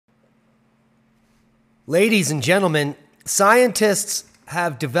Ladies and gentlemen, scientists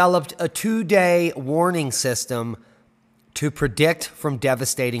have developed a 2-day warning system to predict from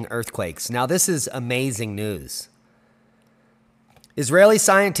devastating earthquakes. Now, this is amazing news. Israeli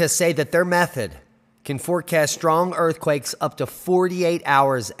scientists say that their method can forecast strong earthquakes up to 48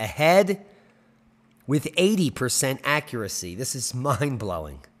 hours ahead with 80% accuracy. This is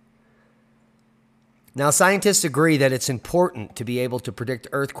mind-blowing. Now, scientists agree that it's important to be able to predict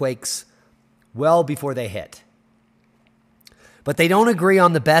earthquakes well before they hit. But they don't agree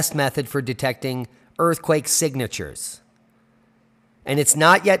on the best method for detecting earthquake signatures. And it's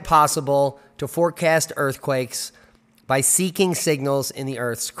not yet possible to forecast earthquakes by seeking signals in the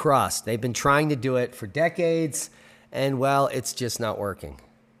Earth's crust. They've been trying to do it for decades, and well, it's just not working.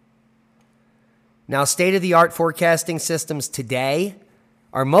 Now, state-of-the-art forecasting systems today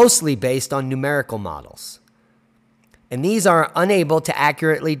are mostly based on numerical models. And these are unable to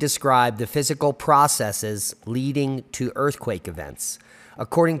accurately describe the physical processes leading to earthquake events,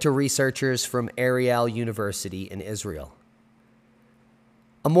 according to researchers from Ariel University in Israel.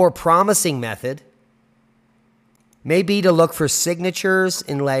 A more promising method may be to look for signatures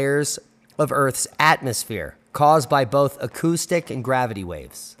in layers of Earth's atmosphere caused by both acoustic and gravity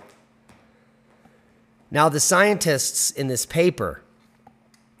waves. Now, the scientists in this paper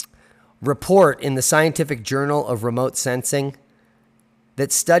report in the Scientific Journal of Remote Sensing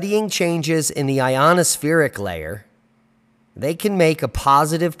that studying changes in the ionospheric layer, they can make a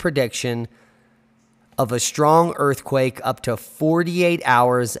positive prediction of a strong earthquake up to 48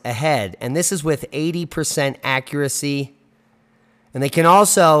 hours ahead. And this is with 80% accuracy. And they can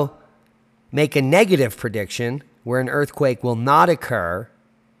also make a negative prediction where an earthquake will not occur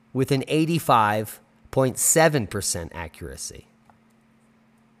with an 85.7% accuracy.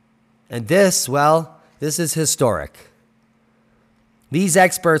 And this is historic. These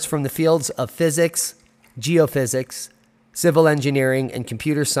experts from the fields of physics, geophysics, civil engineering, and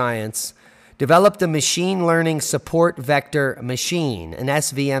computer science developed a machine learning support vector machine, an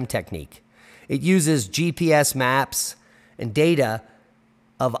SVM technique. It uses GPS maps and data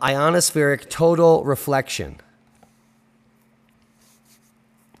of ionospheric total reflection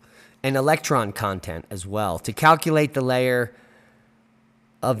and electron content as well to calculate the layer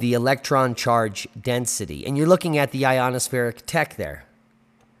of the electron charge density. And you're looking at the ionospheric tech there.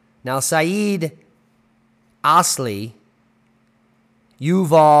 Now, Saeed Asli,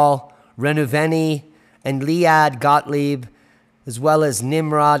 Yuval Renuveni, and Liad Gottlieb, as well as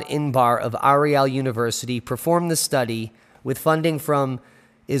Nimrod Inbar of Ariel University, performed the study with funding from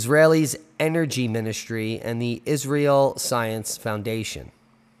Israel's Energy Ministry and the Israel Science Foundation.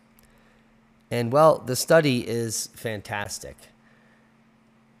 And, well, the study is fantastic.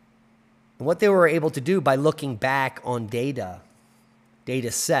 And what they were able to do by looking back on data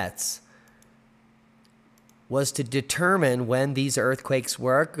sets, was to determine when these earthquakes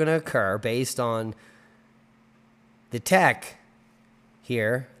were going to occur based on the tech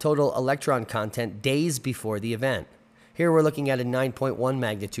here, total electron content, days before the event. Here we're looking at a 9.1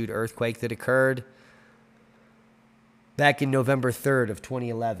 magnitude earthquake that occurred back in November 3rd of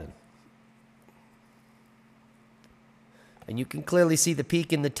 2011. And you can clearly see the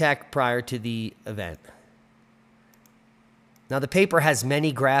peak in the tech prior to the event. Now, the paper has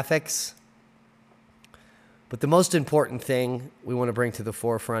many graphics, but the most important thing we want to bring to the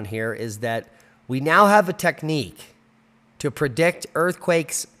forefront here is that we now have a technique to predict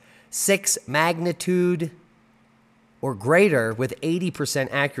earthquakes 6 magnitude or greater with 80%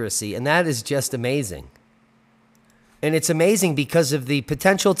 accuracy, and that is just amazing. And it's amazing because of the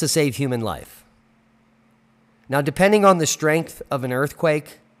potential to save human life. Now, depending on the strength of an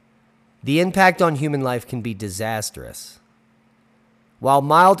earthquake, the impact on human life can be disastrous. While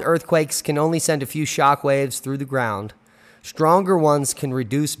mild earthquakes can only send a few shock waves through the ground, stronger ones can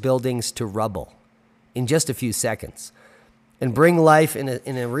reduce buildings to rubble in just a few seconds and bring life in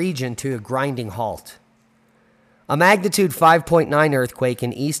a region to a grinding halt. A magnitude 5.9 earthquake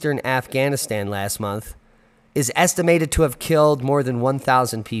in eastern Afghanistan last month is estimated to have killed more than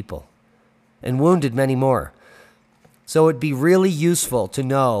 1,000 people and wounded many more. So it'd be really useful to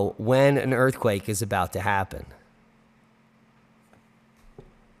know when an earthquake is about to happen.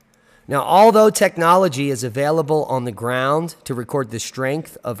 Now, although technology is available on the ground to record the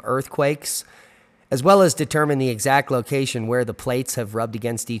strength of earthquakes, as well as determine the exact location where the plates have rubbed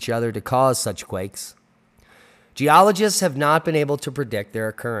against each other to cause such quakes, geologists have not been able to predict their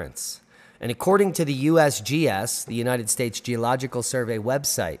occurrence. And according to the USGS, the United States Geological Survey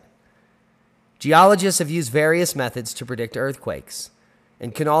website, geologists have used various methods to predict earthquakes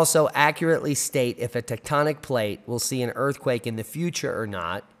and can also accurately state if a tectonic plate will see an earthquake in the future or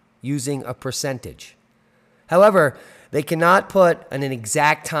not, using a percentage. However, they cannot put an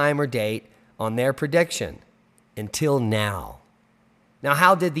exact time or date on their prediction until now. Now,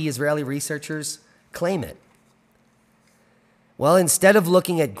 how did the Israeli researchers claim it? Well, instead of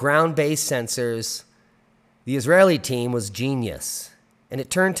looking at ground-based sensors, the Israeli team was genius, and it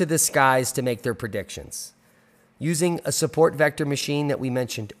turned to the skies to make their predictions. Using a support vector machine that we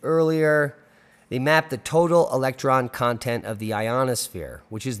mentioned earlier, they mapped the total electron content of the ionosphere,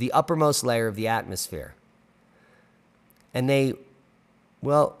 which is the uppermost layer of the atmosphere. And they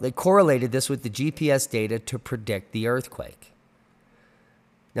correlated this with the GPS data to predict the earthquake.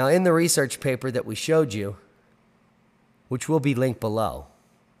 Now, in the research paper that we showed you, which will be linked below,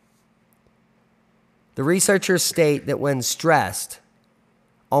 the researchers state that when stressed,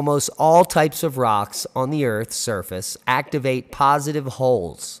 almost all types of rocks on the Earth's surface activate positive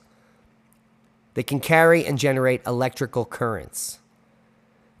holes that can carry and generate electrical currents.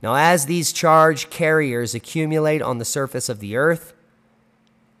 Now, as these charged carriers accumulate on the surface of the Earth,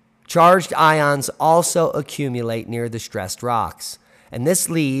 charged ions also accumulate near the stressed rocks, and this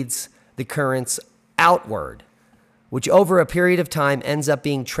leads the currents outward, which over a period of time ends up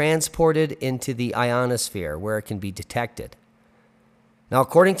being transported into the ionosphere where it can be detected. Now,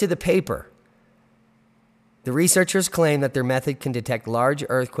 according to the paper, the researchers claim that their method can detect large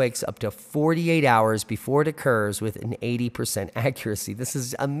earthquakes up to 48 hours before it occurs with an 80% accuracy. This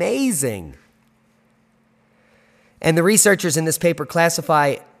is amazing. And the researchers in this paper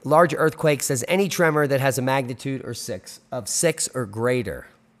classify large earthquakes as any tremor that has a magnitude of 6 or greater.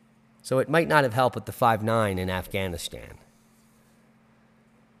 So it might not have helped with the 5.9 in Afghanistan.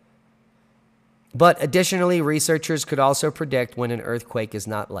 But additionally, researchers could also predict when an earthquake is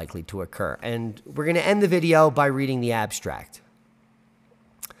not likely to occur. And we're going to end the video by reading the abstract.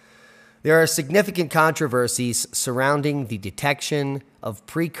 There are significant controversies surrounding the detection of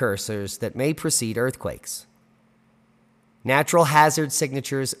precursors that may precede earthquakes. Natural hazard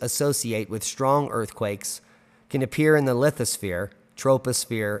signatures associated with strong earthquakes can appear in the lithosphere,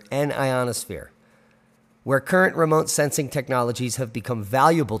 troposphere, and ionosphere, where current remote sensing technologies have become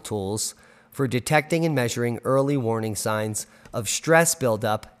valuable tools for detecting and measuring early warning signs of stress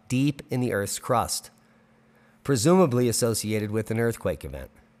buildup deep in the Earth's crust, presumably associated with an earthquake event.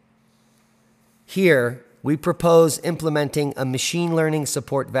 Here, we propose implementing a machine learning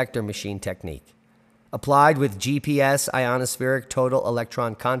support vector machine technique, applied with GPS ionospheric total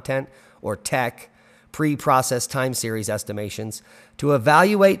electron content, or TEC, pre-processed time series estimations, to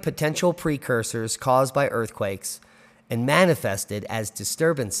evaluate potential precursors caused by earthquakes and manifested as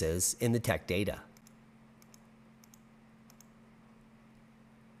disturbances in the TEC data.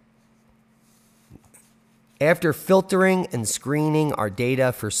 After filtering and screening our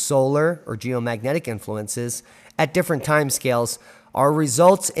data for solar or geomagnetic influences at different timescales, our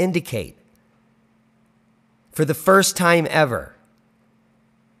results indicate, for the first time ever,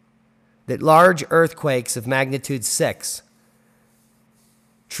 that large earthquakes of magnitude 6,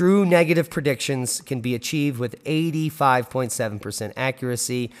 true negative predictions can be achieved with 85.7%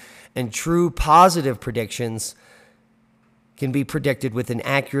 accuracy, and true positive predictions can be predicted with an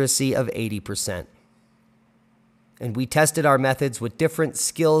accuracy of 80%. And we tested our methods with different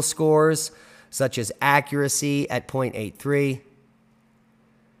skill scores, such as accuracy at 0.83,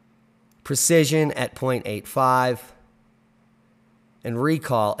 precision at 0.85, and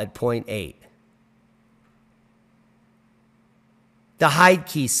recall at 0.8. The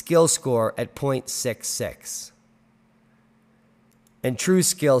Heidke skill score at 0.66, and true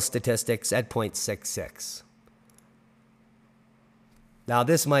skill statistics at 0.66. Now,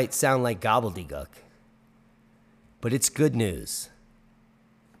 this might sound like gobbledygook, but it's good news.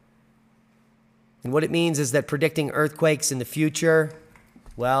 And what it means is that predicting earthquakes in the future,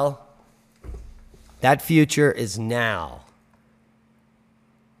 well, that future is now.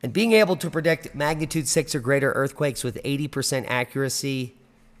 And being able to predict magnitude 6 or greater earthquakes with 80% accuracy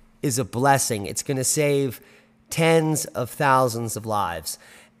is a blessing. It's going to save tens of thousands of lives.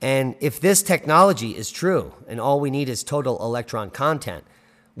 And if this technology is true, and all we need is total electron content,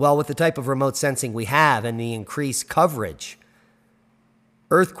 well, with the type of remote sensing we have and the increased coverage,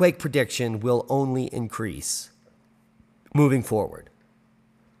 earthquake prediction will only increase moving forward.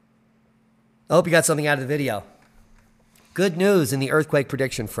 I hope you got something out of the video. Good news in the earthquake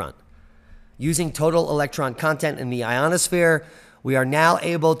prediction front. Using total electron content in the ionosphere, we are now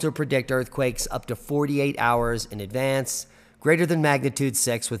able to predict earthquakes up to 48 hours in advance, greater than magnitude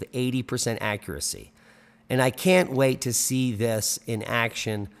 6 with 80% accuracy. And I can't wait to see this in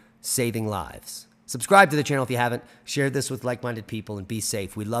action, saving lives. Subscribe to the channel if you haven't. Share this with like-minded people and be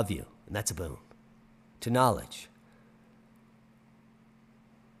safe. We love you, and that's a boom. To knowledge.